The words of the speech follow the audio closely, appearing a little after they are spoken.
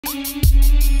Hey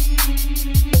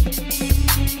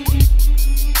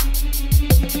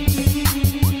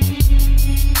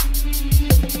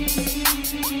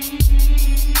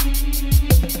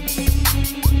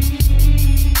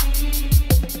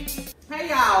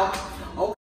y'all.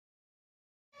 Okay.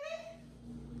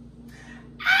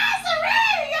 Eyes are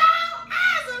ready, y'all.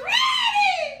 Eyes are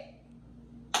ready.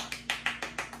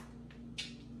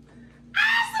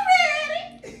 Eyes are ready.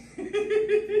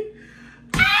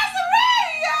 Eyes are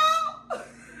ready, y'all.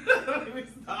 Let me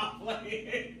stop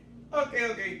playing.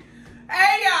 Okay.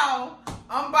 Hey y'all.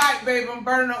 I'm back, baby. I'm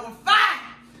burning up with fire.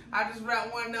 I just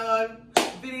wrapped one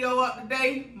video up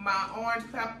today. My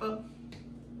orange pepper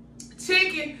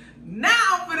chicken. Now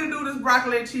I'm finna do this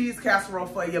broccoli and cheese casserole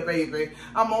for you, baby.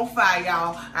 I'm on fire,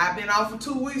 y'all. I've been off for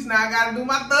 2 weeks now. I gotta do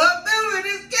my third thing in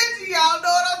this kitchen. Y'all know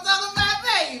what I'm talking about,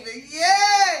 baby.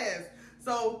 Yes.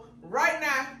 So right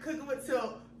now, Cooking with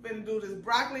Tip finna do this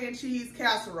broccoli and cheese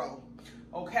casserole.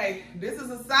 Okay, this is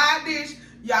a side dish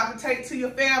y'all can take to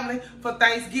your family for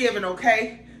Thanksgiving,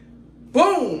 okay?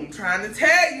 Boom, trying to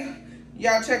tell you.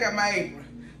 Y'all check out my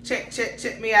apron.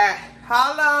 Check me out.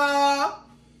 Holla.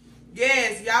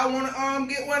 Yes, y'all wanna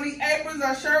get one of these aprons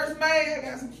or shirts made? I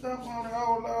got some stuff on it,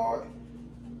 oh Lord.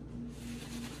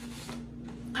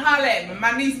 Holla at me,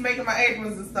 my niece making my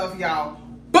aprons and stuff, y'all.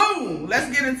 Boom, let's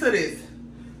get into this.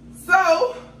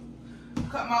 So,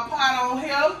 cut my pot on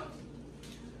here.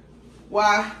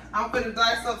 Why, I'm finna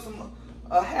dice up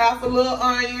half a little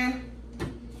onion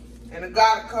and a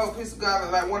garlic clove, piece of garlic,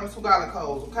 like 1 or 2 garlic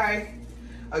cloves, okay?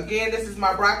 Again, this is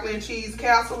my broccoli and cheese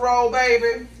casserole,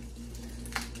 baby.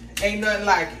 Ain't nothing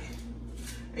like it.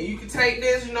 And you can take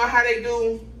this, you know how they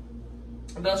do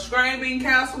the string bean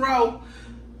casserole.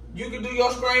 You can do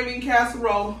your string bean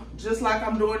casserole just like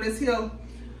I'm doing this here.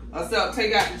 Except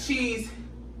take out the cheese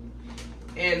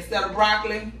and instead of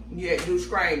broccoli, yeah, do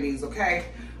string beans, okay?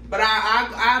 But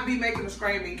I'll be making a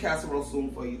string bean casserole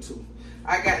soon for you too.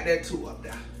 I got that too up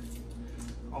there.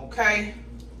 Okay.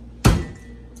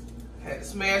 Had to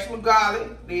smash my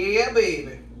garlic. Yeah,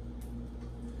 baby.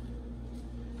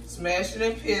 Smash it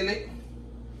and peel it.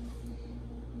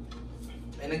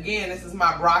 And again, this is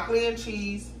my broccoli and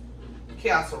cheese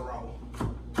casserole.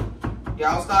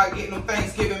 Y'all start getting them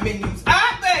Thanksgiving menus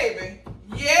out, baby.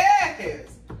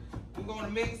 Yes. We're going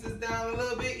to mix this down a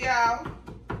little bit, y'all.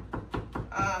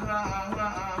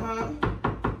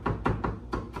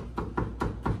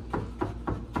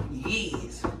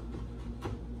 Yes.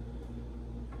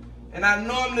 And I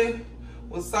normally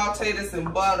would saute this in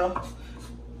butter.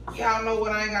 Y'all know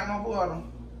what? I ain't got no butter.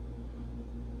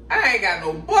 I ain't got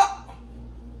no butter.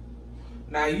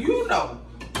 Now you know.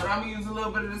 But I'm gonna use a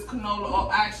little bit of this canola,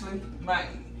 or actually my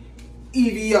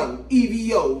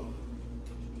EVO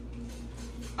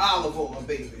olive oil,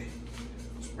 baby.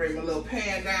 Spray my little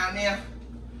pan down there.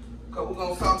 Cause we're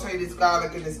gonna saute this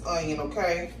garlic and this onion,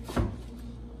 okay?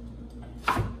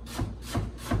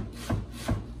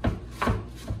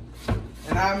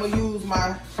 And I'm gonna use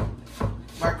my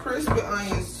crispy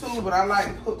onions too, but I like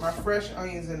to put my fresh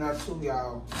onions in there too,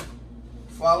 y'all.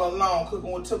 Follow along,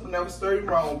 Cooking with Tip, never stir you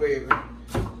wrong, baby.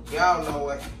 Y'all know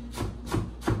it.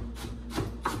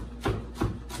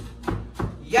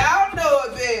 Y'all know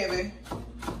it, baby.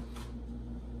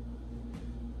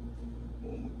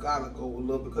 Garlic over a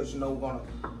little because you know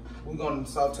we're gonna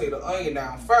saute the onion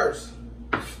down first.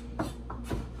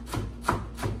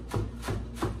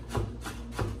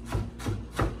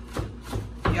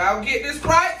 Y'all get this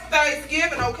right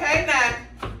Thanksgiving, okay? Now,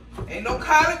 ain't no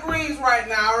collard greens right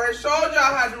now. I already showed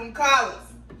y'all how to do them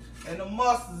collards and the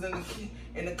mustards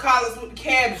and the collards with the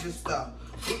cabbage and stuff.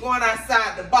 We're going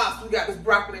outside the box. We got this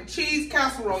broccoli and cheese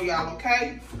casserole, y'all,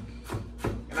 okay?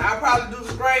 And I'll probably do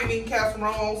the string bean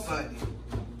casserole on Sunday.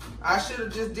 I should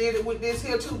have just did it with this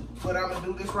here too, but I'm gonna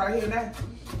do this right here now.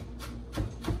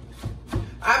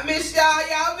 I miss y'all,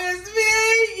 y'all miss me?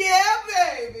 Yeah,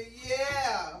 baby,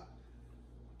 yeah.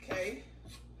 Okay,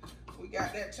 we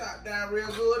got that chopped down real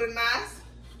good and nice.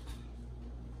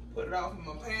 Put it off in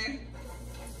my pan.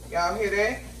 Y'all hear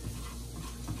that?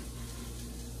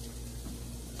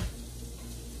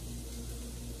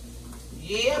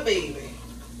 Yeah, baby.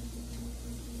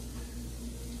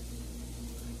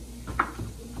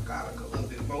 Garlic a little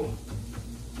bit more.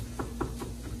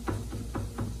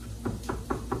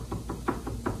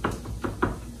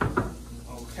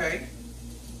 Okay.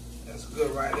 That's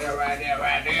good right there, right there,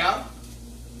 right there.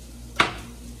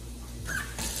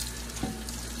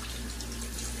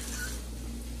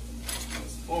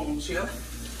 Spoon chip.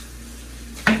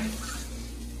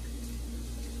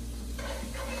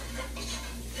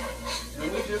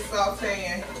 And we just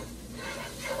sauteing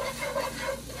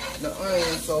the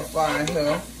onion so far in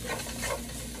here.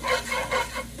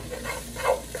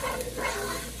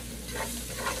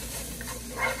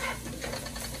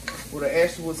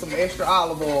 extra with some extra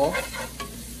olive oil.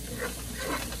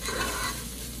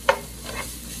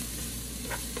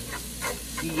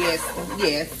 Yes,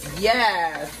 yes,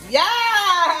 yes,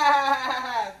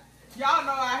 yes! Y'all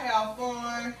know I have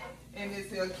fun in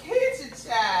this here kitchen,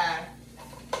 child.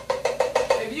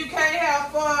 If you can't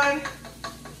have fun,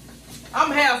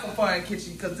 I'm having some fun in the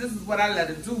kitchen because this is what I let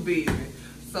her do, baby.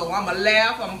 So I'm going to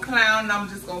laugh, I'm going to clown, and I'm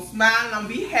just going to smile, and I'm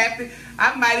going to be happy.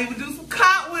 I might even do some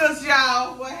cartwheels,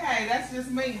 y'all. But hey, that's just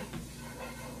me.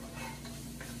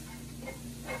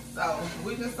 So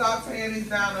we just sauteing these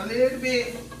down a little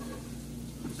bit.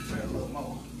 A little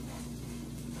more.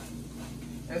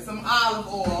 And some olive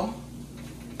oil.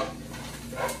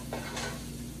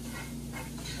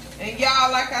 And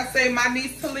y'all, like I say, my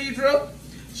niece Talidraz,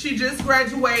 she just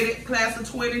graduated, class of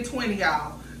 2020,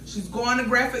 y'all. She's going to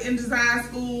graphic and design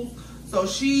school. So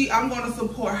I'm going to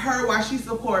support her while she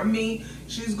support me.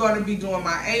 She's going to be doing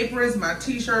my aprons, my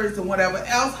t-shirts, and whatever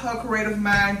else her creative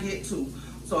mind get to.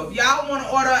 So if y'all want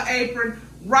to order an apron,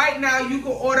 right now you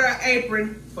can order an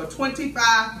apron for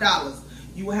 $25.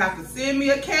 You will have to send me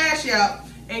a cash out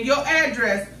and your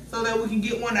address so that we can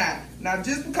get one out. Now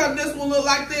just because this one look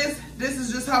like this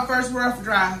is just her first rough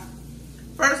drive.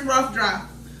 First rough drive.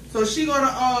 So she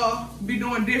gonna be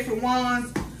doing different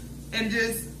ones and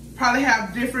just probably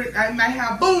have different, it might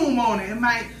have boom on it. It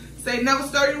might say never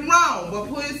stir you wrong, but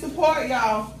please support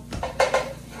y'all.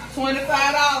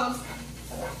 $25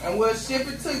 and we'll ship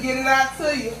it to get it out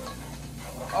to you.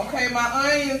 Okay, my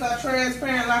onions are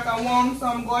transparent like I want them, so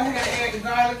I'm going to go ahead and add the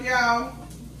garlic, y'all.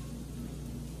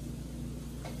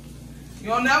 You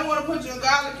don't never want to put your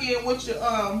garlic in with your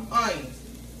onions.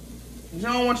 You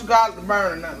don't want your garlic to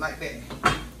burn or nothing like that.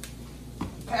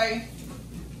 Okay?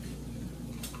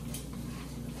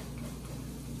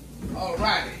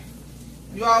 Alrighty.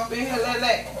 You off in here,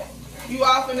 let you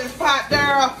off in this pot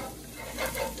there.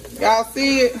 Y'all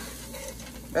see it?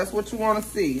 That's what you want to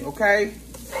see, okay?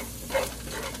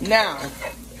 Now,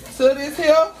 to this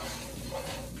here,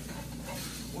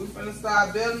 we're finna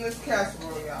start building this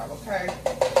casserole, y'all, okay?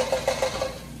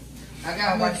 I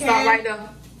got my can right there.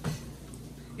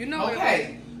 You know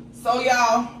okay. So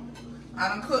y'all, I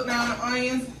done cooked down the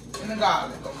onions and the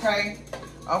garlic, okay?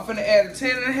 I'm finna add a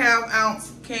 10.5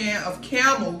 ounce can of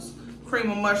Camel's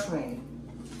cream of mushroom.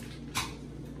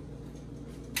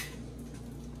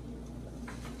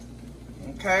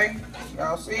 Okay,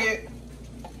 y'all see it?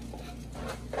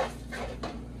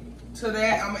 To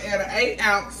that, I'm gonna add an 8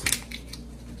 ounce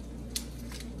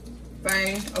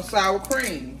thing of sour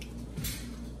cream.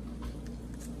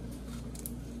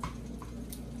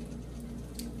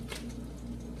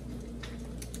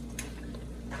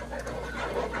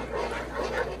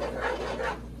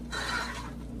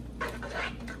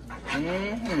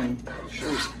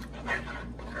 Shoot.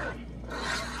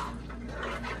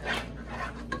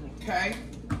 Okay.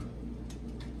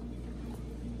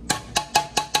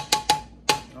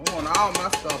 I want all my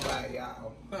stuff out,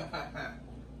 y'all.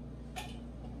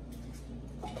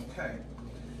 Okay.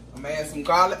 I'm gonna add some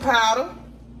garlic powder.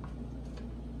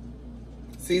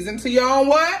 Season to your own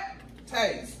what?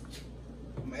 Taste.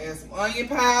 I'm gonna add some onion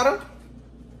powder.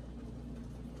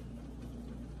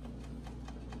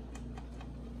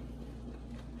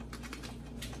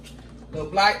 Little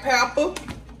black pepper.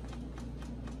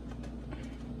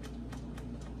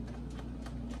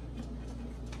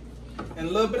 And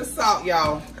a little bit of salt,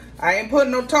 y'all. I ain't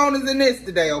putting no toners in this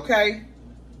today, okay?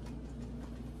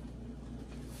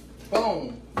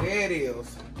 Boom. There it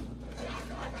is.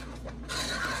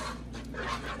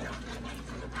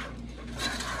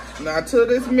 Now to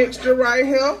this mixture right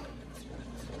here.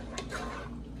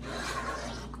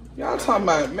 Y'all talking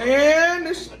about, man,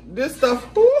 this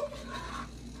stuff, whoo.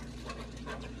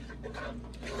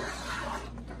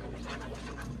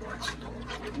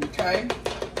 Okay.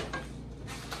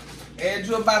 Add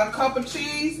you about a cup of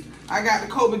cheese. I got the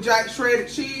Colby Jack shredded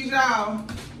cheese, y'all.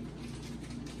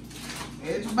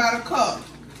 Add you about a cup.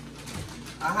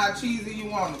 How cheesy you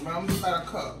want it, but I'm just about a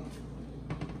cup.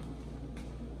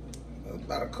 That's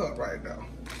about a cup right now.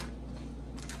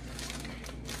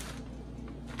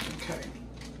 Okay.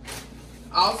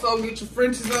 Also get your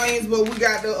French's onions, but we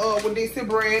got the with this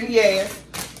brand, yes.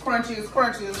 Crunchy is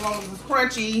crunchy as long as it's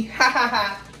crunchy. Ha ha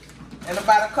ha. And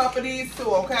about a cup of these too,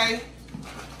 okay?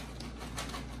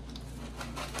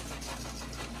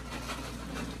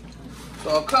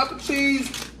 So a cup of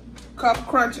cheese, cup of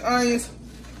crunchy onions.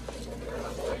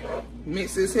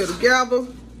 Mix this here together.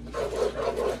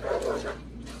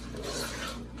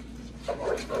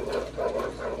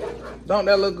 Don't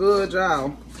that look good,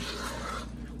 y'all?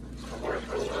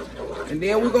 And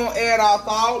then we're gonna add our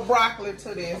thawed broccoli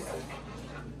to this.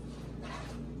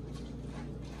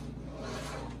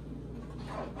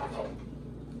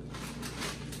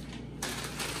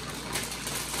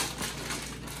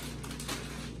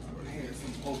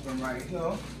 open right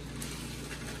here.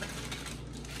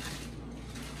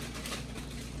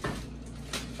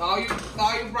 Thaw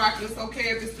your broccoli. It's okay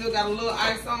if it still got a little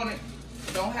ice on it.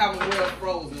 Don't have it well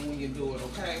frozen when you do it,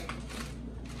 okay?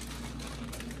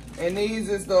 And these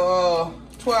is the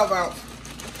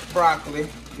 12-ounce broccoli.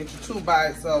 Get your 2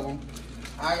 bites of them.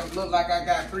 I look like I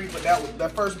got 3, but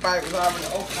that first bite was already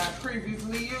open. I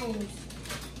previously used,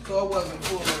 so it wasn't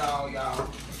full at all, y'all.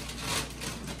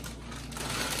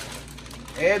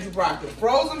 Add your broccoli,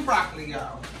 frozen broccoli,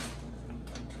 y'all.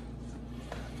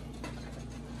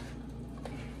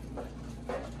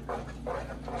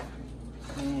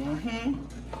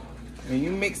 And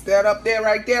you mix that up there,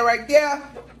 right there, right there.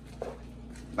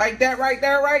 Like that, right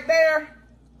there, right there.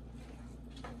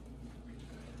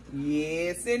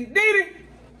 Yes, indeedy.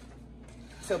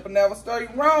 Tip will never stir you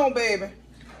wrong, baby.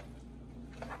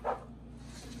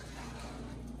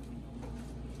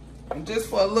 And just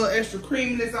for a little extra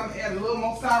creaminess, I'm gonna add a little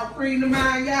more sour cream to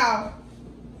mine, y'all.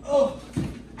 Oh,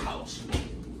 ouch.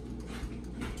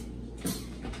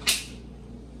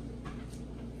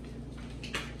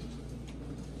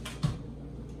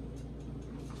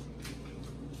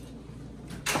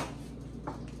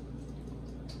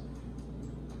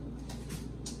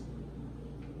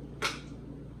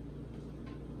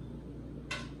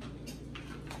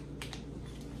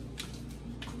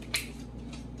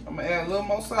 I'm gonna add a little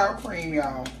more sour cream,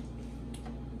 y'all.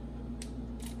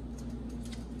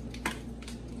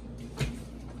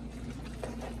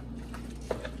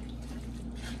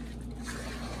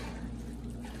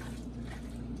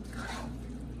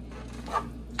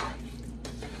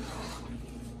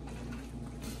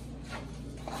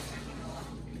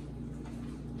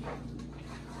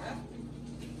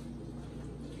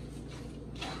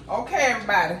 Okay,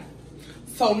 everybody.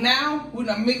 So now we're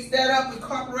gonna mix that up,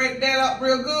 incorporate that up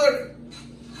real good.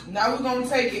 Now we're gonna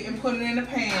take it and put it in the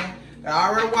pan. I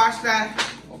already washed that,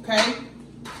 okay?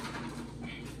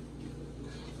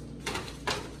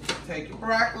 Take your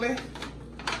broccoli.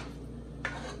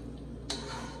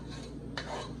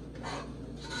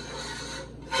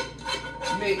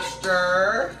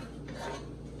 Mixture.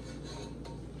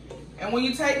 And when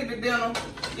you take it to dinner,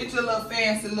 get your little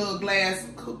fancy little glass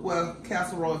cookware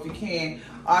casserole if you can.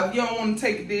 If you don't want to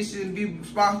take a dish and be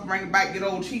responsible, bring it back, get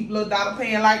old cheap little dollar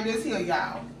pan like this here,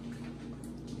 y'all.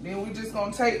 Then we just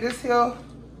gonna take this here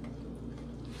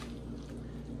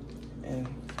and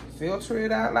filter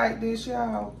it out like this,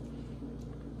 y'all.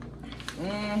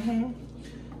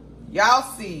 Y'all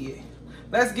see it.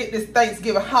 Let's get this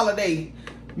Thanksgiving holiday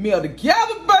meal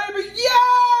together, baby.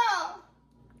 Yeah!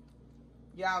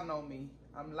 Y'all know me.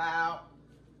 I'm loud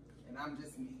and I'm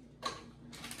just me.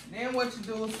 Then what you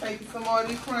do is take some more of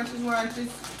these crunches.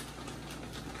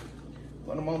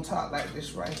 Put them on top like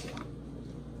this right here.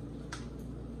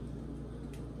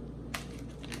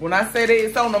 When I say that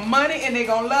it's on the money and they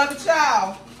gonna love the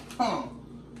child,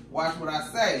 watch what I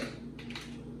say.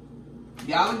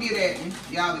 Y'all will get at me.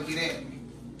 Y'all will get at me.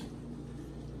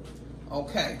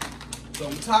 Okay. So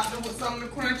we topped it with some of the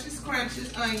crunches,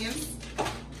 onions,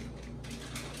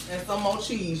 and some more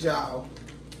cheese, y'all.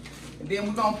 And then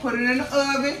we're gonna put it in the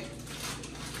oven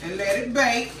and let it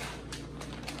bake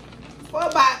for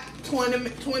about 20,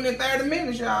 30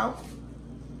 minutes, y'all.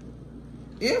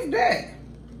 If that.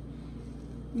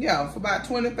 Yeah, for about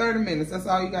 20, 30 minutes. That's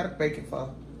all you gotta bake it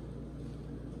for.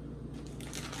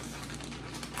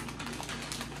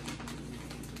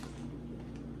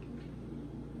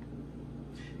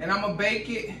 And I'm gonna bake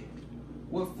it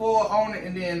with foil on it,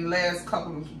 and then the last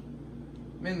couple of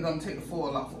minutes I'm gonna take the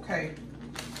foil off, okay?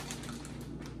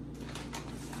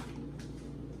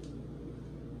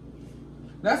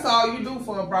 That's all you do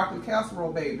for a broccoli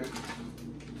casserole, baby.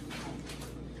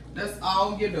 That's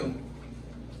all you do.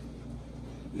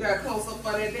 You got a close up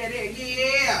for that,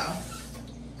 yeah.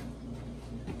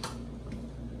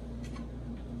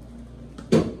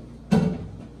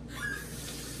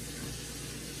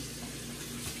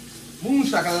 Boom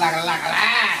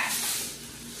shaka-laka-laka-la.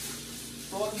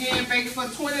 So again, bake it for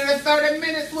 20 to 30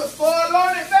 minutes with foil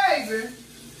on it, baby.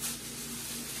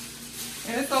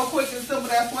 And it's so quick and simple,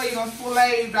 that's why you're gonna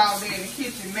slave out there in the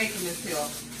kitchen making this here.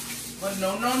 But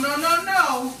no.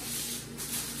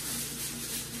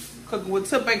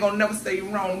 Cookingwittip ain't gonna never stay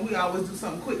wrong. We always do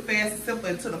something quick, fast, and simple,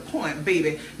 and to the point,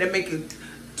 baby. That make it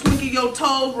twinkle your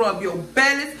toes, rub your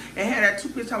bellies, and have that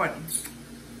toothpick talking about.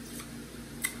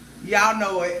 Y'all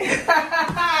know it.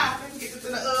 Let's get it to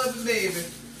the oven, baby.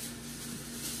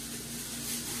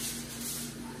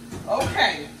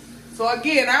 Okay. So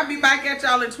again, I'll be back at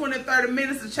y'all in 20, 30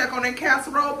 minutes to check on that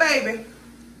casserole, baby.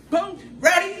 Boom.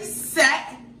 Ready,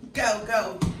 set, go,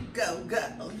 go, go,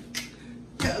 go.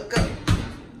 Go, go.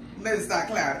 Let it start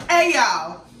clouding. Hey,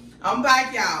 y'all. I'm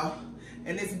back, y'all.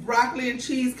 And this broccoli and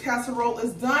cheese casserole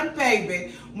is done,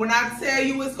 baby. When I tell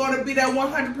you it's going to be that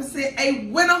 100% a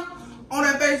winner on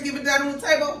that Thanksgiving dining room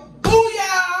table,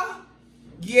 booyah!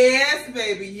 Yes,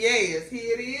 baby, yes.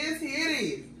 Here it is, here it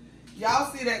is.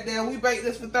 Y'all see that there? We baked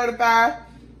this for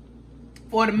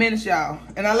 40 minutes, y'all.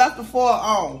 And I left the foil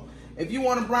on. If you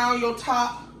want to brown your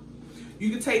top,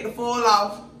 you can take the foil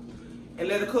off and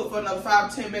let it cook for another 5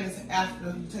 to 10 minutes after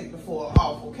you take the foil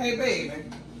off. Okay, baby?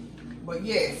 But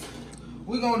yes,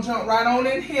 we're going to jump right on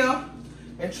in here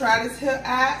and try this here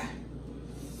out.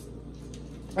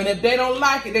 And if they don't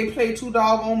like it, they play too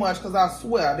doggone much, because I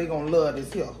swear they're going to love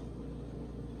this here.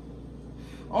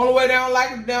 Only way they don't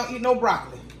like it, they don't eat no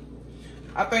broccoli.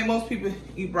 I think most people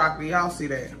eat broccoli. Y'all see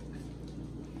that?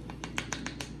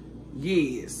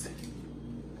 Yes.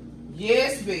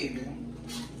 Yes, baby.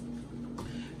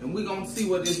 And we're going to see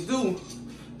what this do.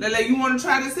 Lele, you want to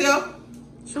try this here?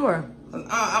 Sure.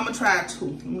 I'm going to try it too.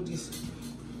 Let me just...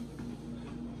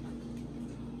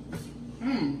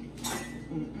 Come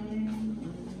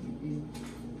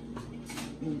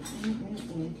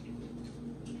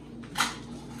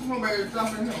on, baby.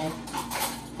 Jump in here.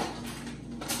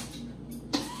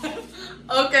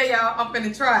 Okay, y'all. I'm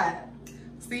finna try it.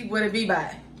 See what it be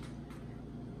by.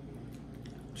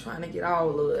 Trying to get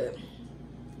all of it.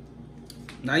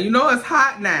 Now you know it's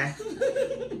hot now.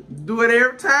 Do it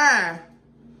every time.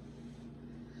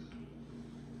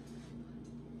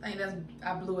 I think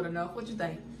I blew it enough. What you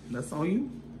think? That's on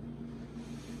you.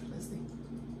 Let's see.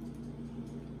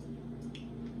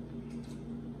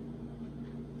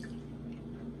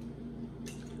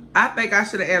 I think I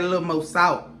should have added a little more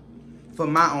salt for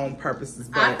my own purposes.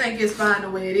 But I think it's fine the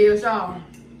way it is, y'all.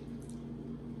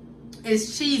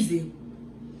 It's cheesy.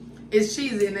 It's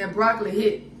cheesy, and that broccoli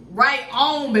hit right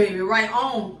on, baby, right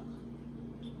on.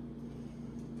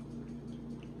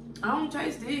 I don't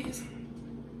taste this.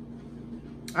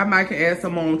 I might can add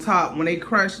some on top. When they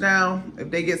crunch down,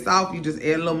 if they get soft, you just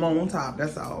add a little more on top.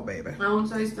 That's all, baby. I don't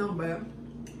taste them, baby.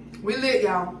 We lit,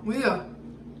 y'all. We here.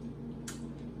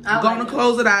 I'm gonna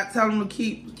close it out. Tell them to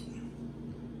keep.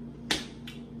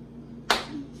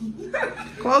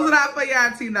 Close it out for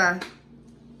y'all, Tina.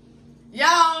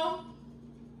 Y'all,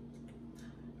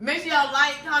 make sure y'all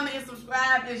like, comment, and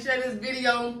subscribe, and share this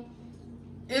video.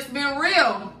 It's been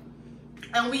real.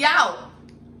 And we out.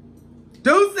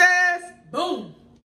 Deuces. Boom.